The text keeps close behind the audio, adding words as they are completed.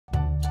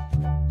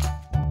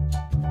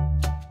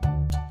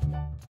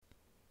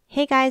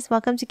Hey guys,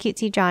 welcome to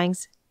Cutesy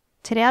Drawings.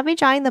 Today I'll be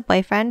drawing the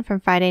boyfriend from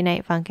Friday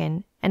Night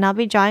Funkin, and I'll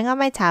be drawing on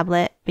my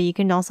tablet, but you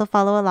can also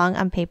follow along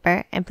on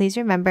paper, and please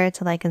remember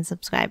to like and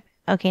subscribe.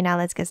 Okay, now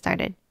let's get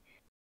started.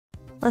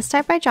 Let's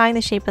start by drawing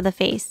the shape of the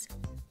face.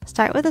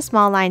 Start with a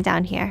small line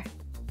down here.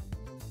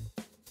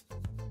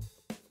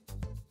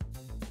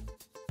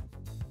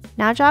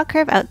 Now draw a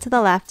curve out to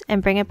the left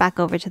and bring it back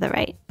over to the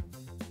right.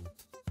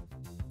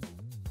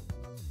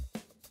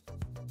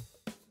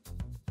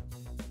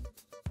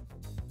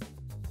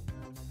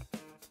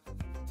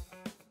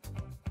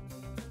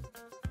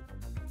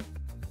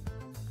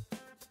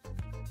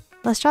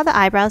 Let's draw the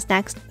eyebrows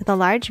next with a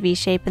large V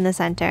shape in the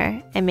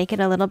center and make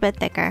it a little bit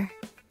thicker.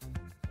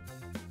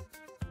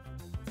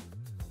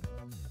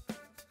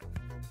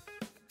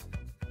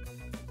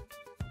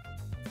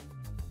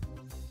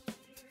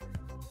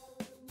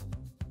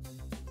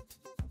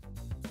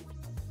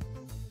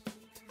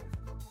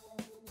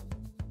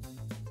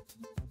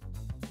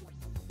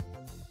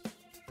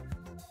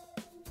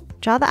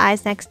 Draw the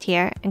eyes next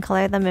here and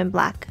color them in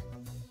black.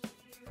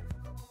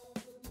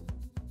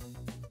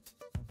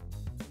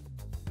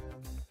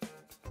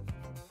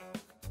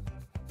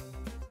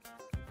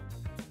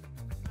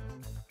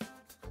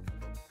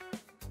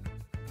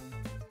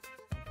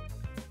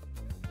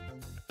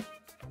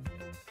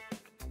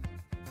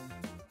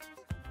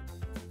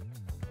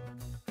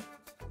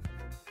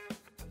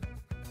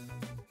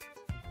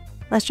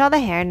 Let's draw the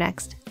hair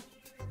next.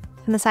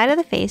 From the side of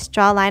the face,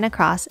 draw a line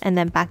across and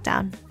then back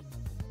down.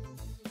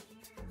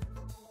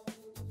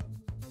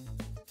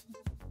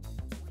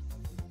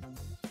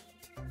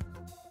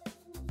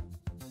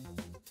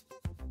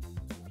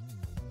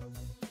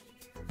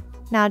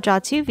 Now draw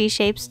two V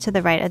shapes to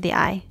the right of the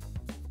eye.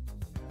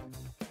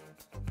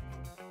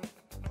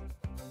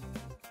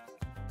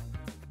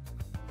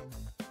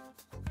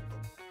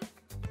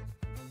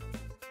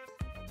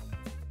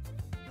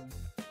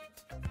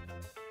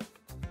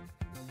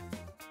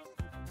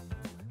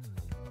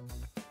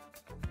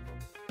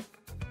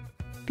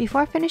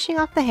 Before finishing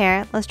off the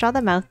hair, let's draw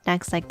the mouth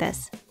next like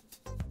this.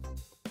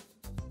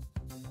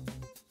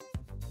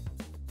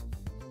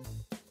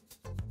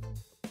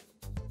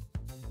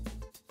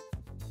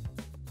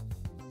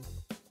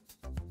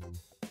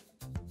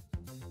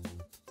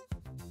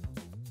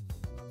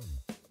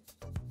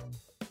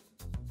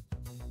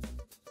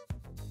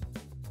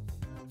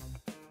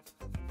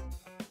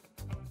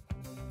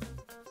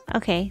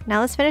 Okay,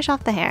 now let's finish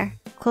off the hair.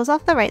 Close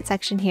off the right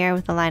section here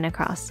with a line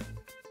across.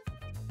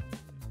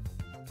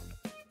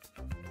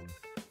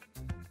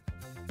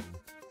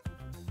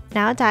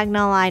 Now a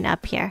diagonal line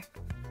up here.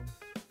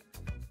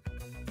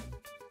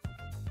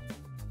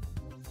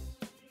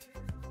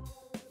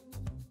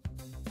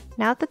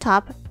 Now at the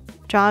top,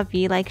 draw a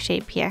V-like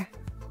shape here.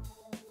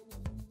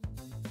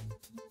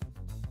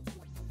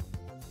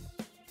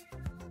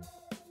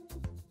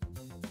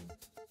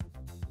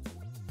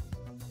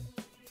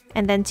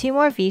 And then two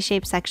more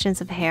V-shaped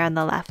sections of hair on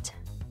the left.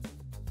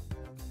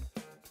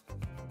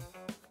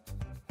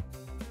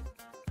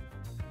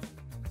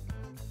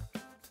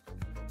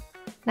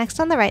 Next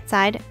on the right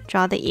side,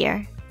 draw the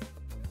ear.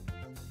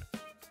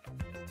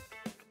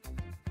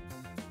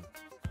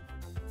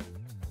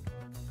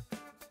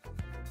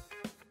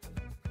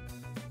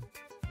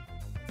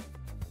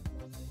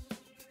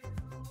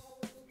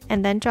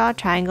 And then draw a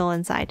triangle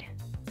inside.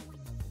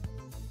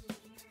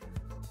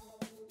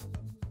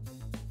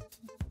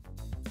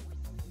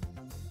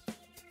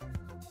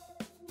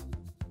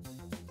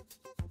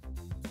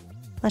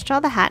 Let's draw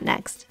the hat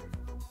next.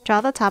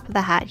 Draw the top of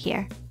the hat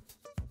here.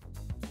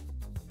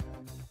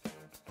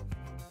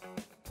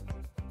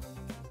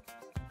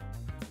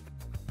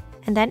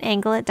 And then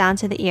angle it down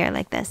to the ear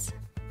like this.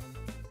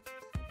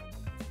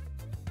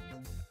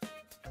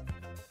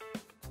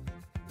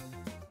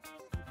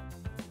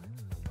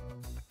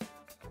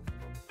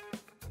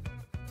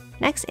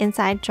 Next,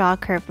 inside, draw a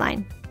curved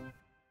line.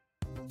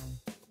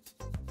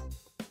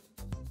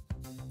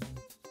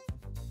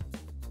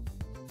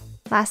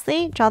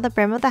 Lastly, draw the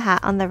brim of the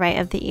hat on the right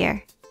of the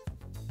ear.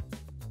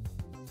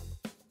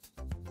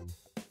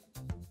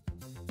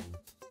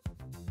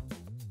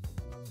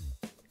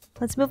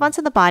 Let's move on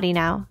to the body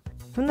now.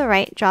 From the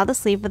right, draw the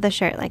sleeve of the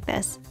shirt like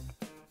this.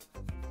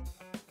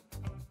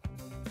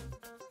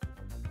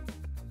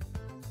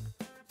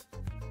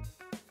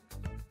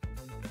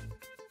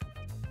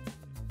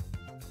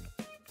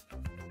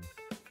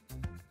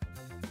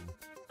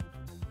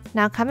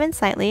 Now come in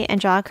slightly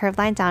and draw a curved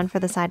line down for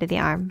the side of the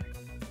arm.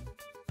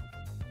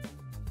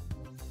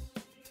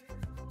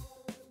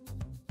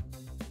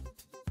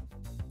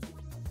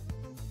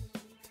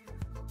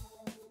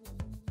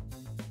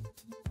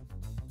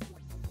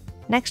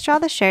 Next, draw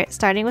the shirt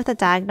starting with a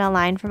diagonal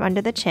line from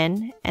under the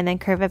chin and then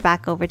curve it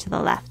back over to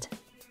the left.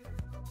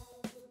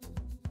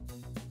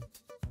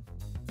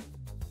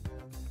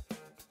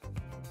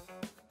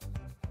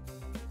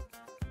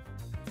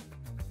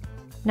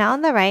 Now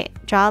on the right,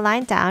 draw a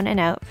line down and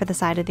out for the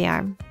side of the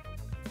arm.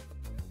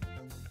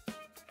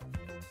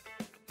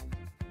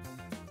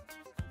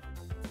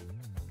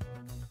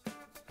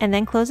 And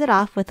then close it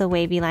off with a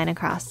wavy line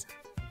across.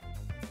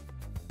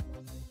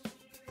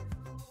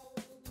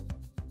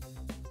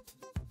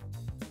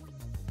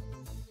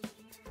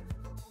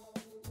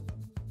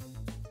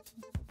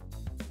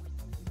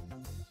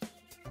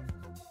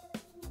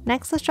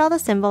 Next, let's draw the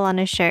symbol on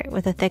his shirt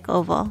with a thick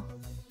oval.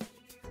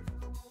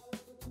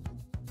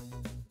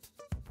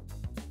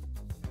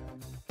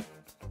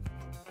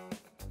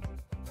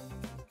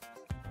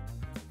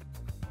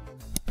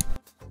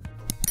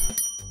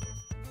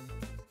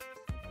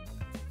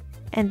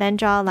 And then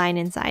draw a line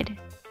inside.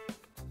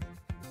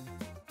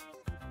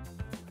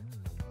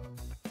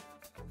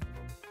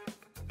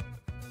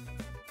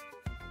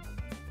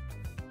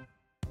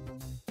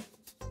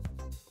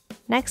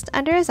 Next,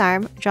 under his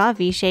arm, draw a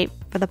V shape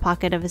for the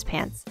pocket of his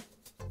pants.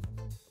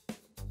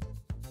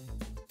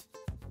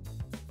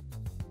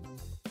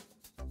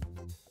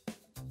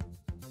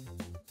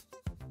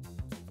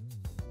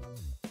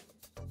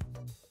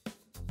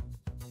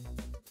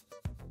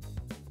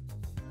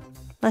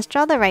 Let's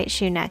draw the right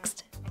shoe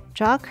next.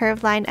 Draw a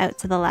curved line out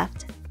to the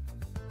left.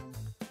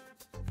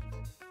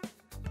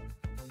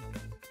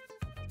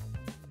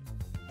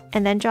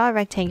 And then draw a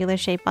rectangular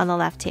shape on the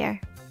left here.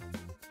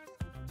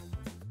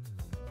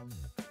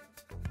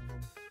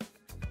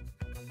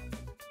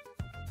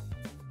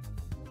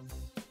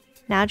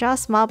 Now draw a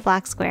small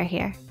black square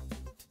here.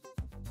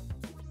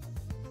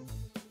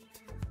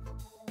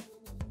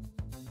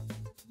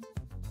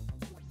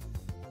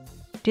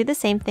 Do the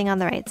same thing on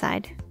the right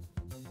side.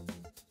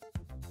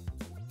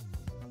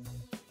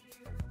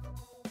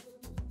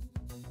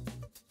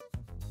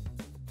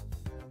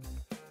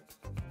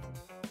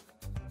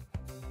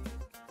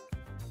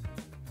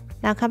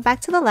 Now come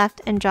back to the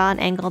left and draw an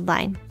angled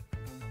line.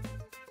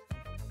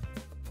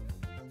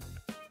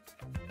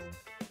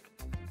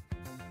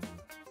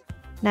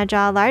 Now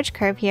draw a large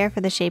curve here for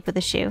the shape of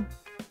the shoe.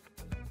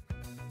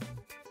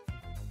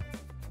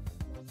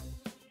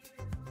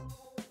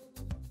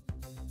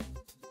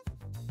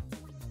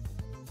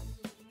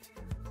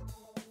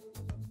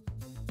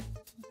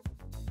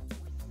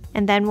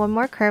 And then one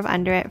more curve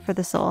under it for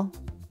the sole.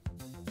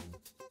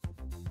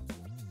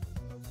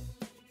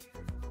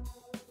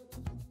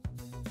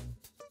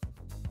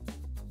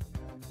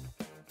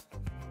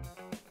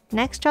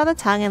 Next, draw the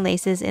tongue and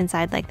laces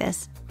inside like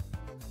this.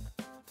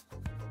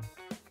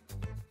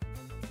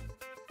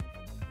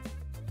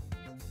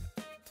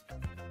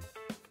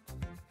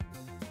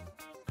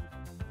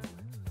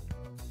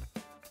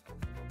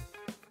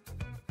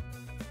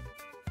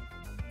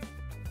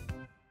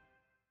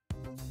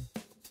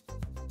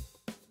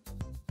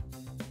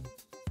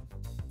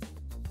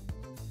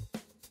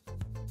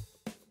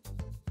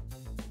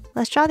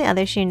 Let's draw the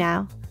other shoe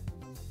now.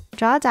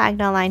 Draw a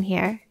diagonal line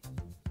here.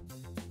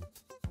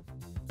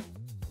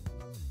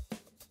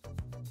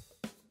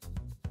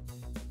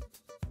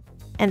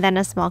 And then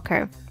a small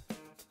curve.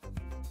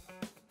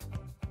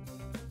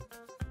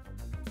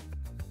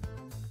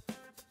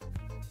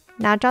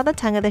 Now draw the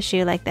tongue of the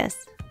shoe like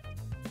this.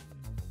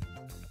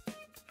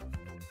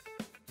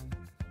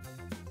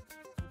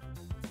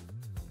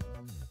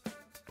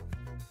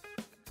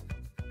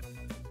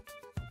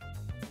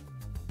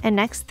 And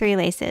next, 3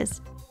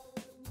 laces.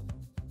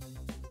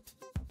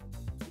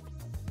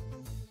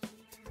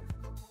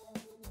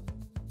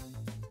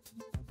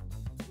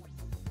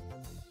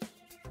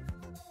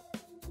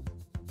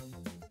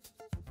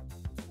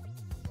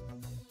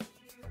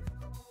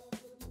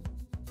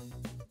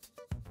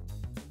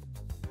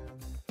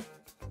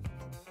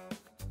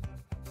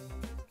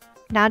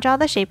 Now draw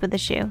the shape of the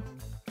shoe.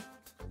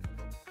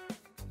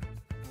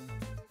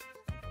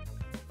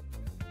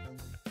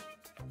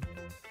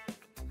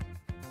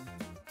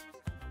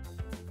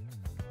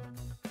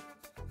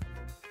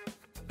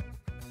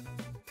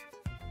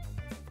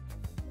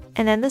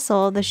 And then the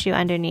sole of the shoe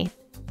underneath.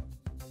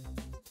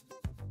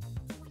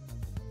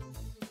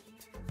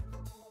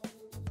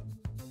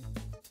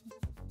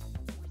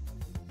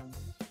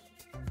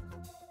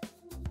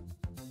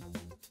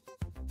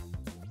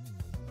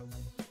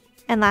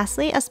 And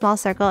lastly, a small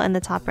circle in the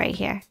top right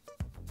here.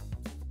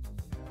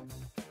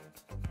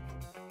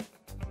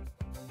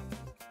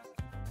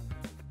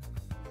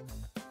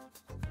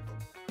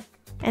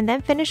 And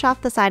then finish off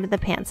the side of the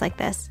pants like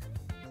this.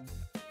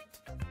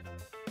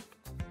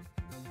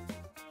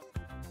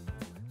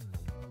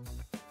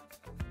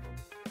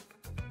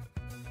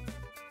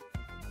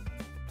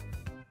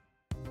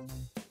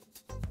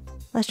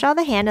 Let's draw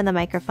the hand and the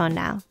microphone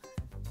now.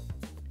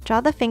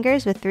 Draw the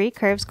fingers with 3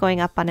 curves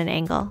going up on an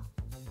angle.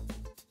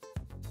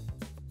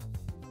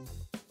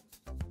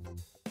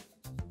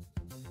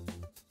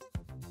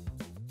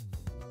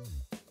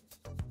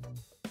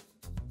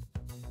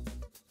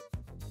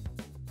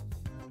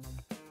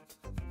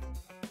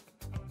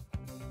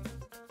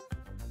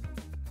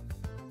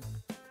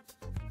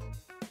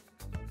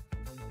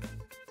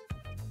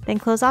 Then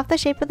close off the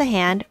shape of the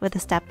hand with a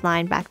stepped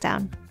line back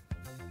down.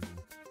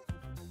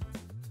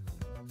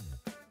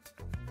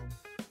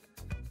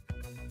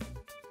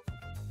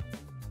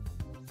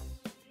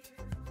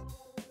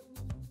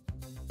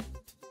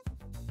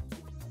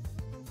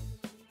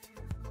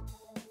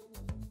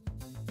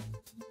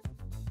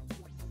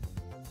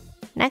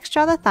 Next,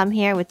 draw the thumb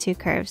here with 2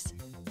 curves.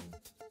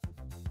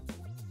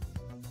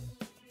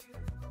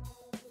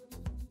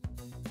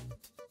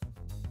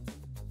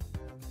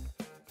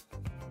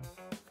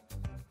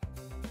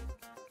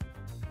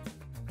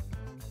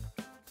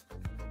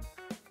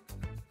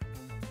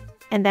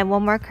 and then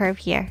one more curve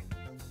here.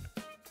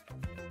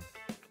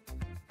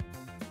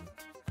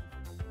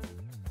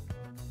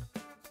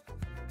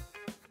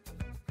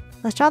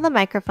 Let's draw the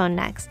microphone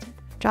next.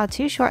 Draw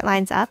 2 short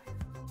lines up,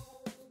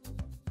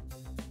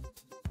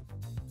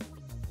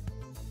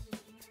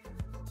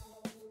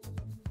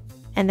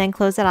 and then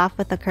close it off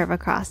with a curve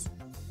across.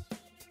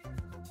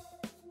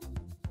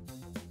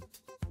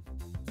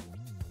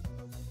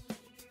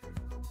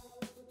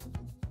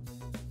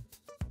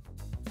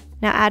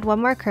 Now add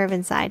one more curve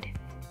inside.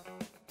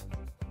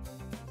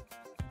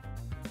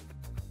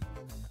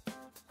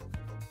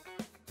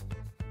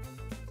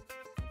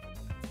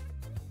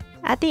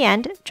 At the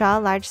end, draw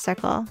a large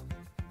circle.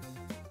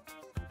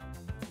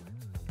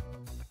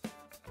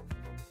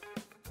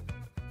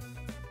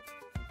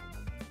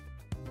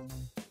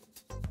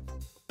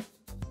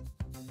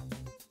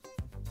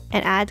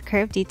 And add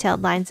curved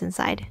detailed lines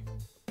inside.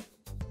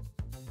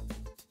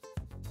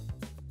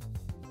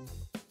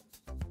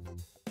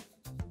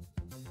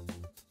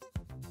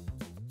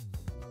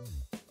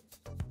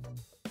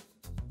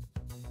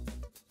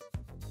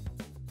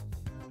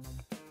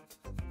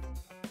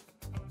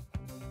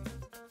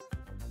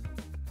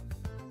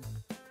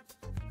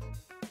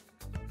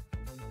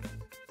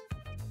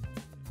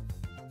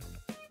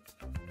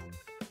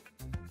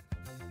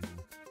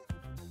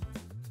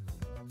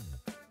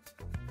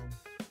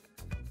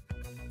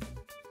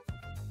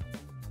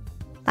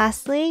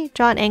 Lastly,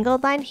 draw an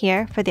angled line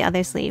here for the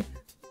other sleeve.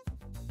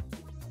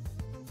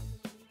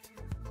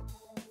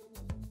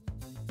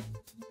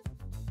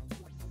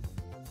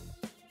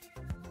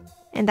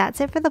 And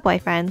that's it for the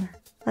boyfriend.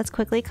 Let's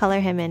quickly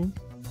color him in.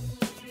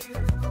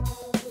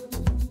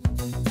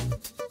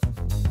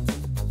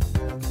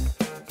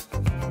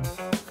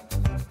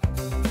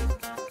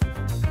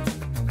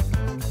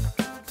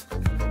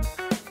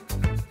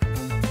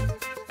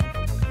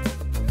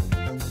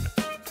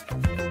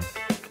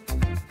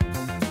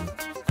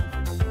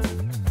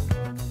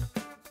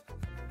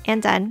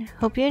 And done.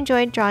 Hope you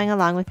enjoyed drawing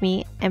along with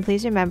me, and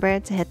please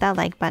remember to hit that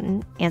like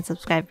button and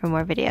subscribe for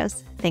more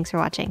videos. Thanks for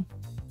watching.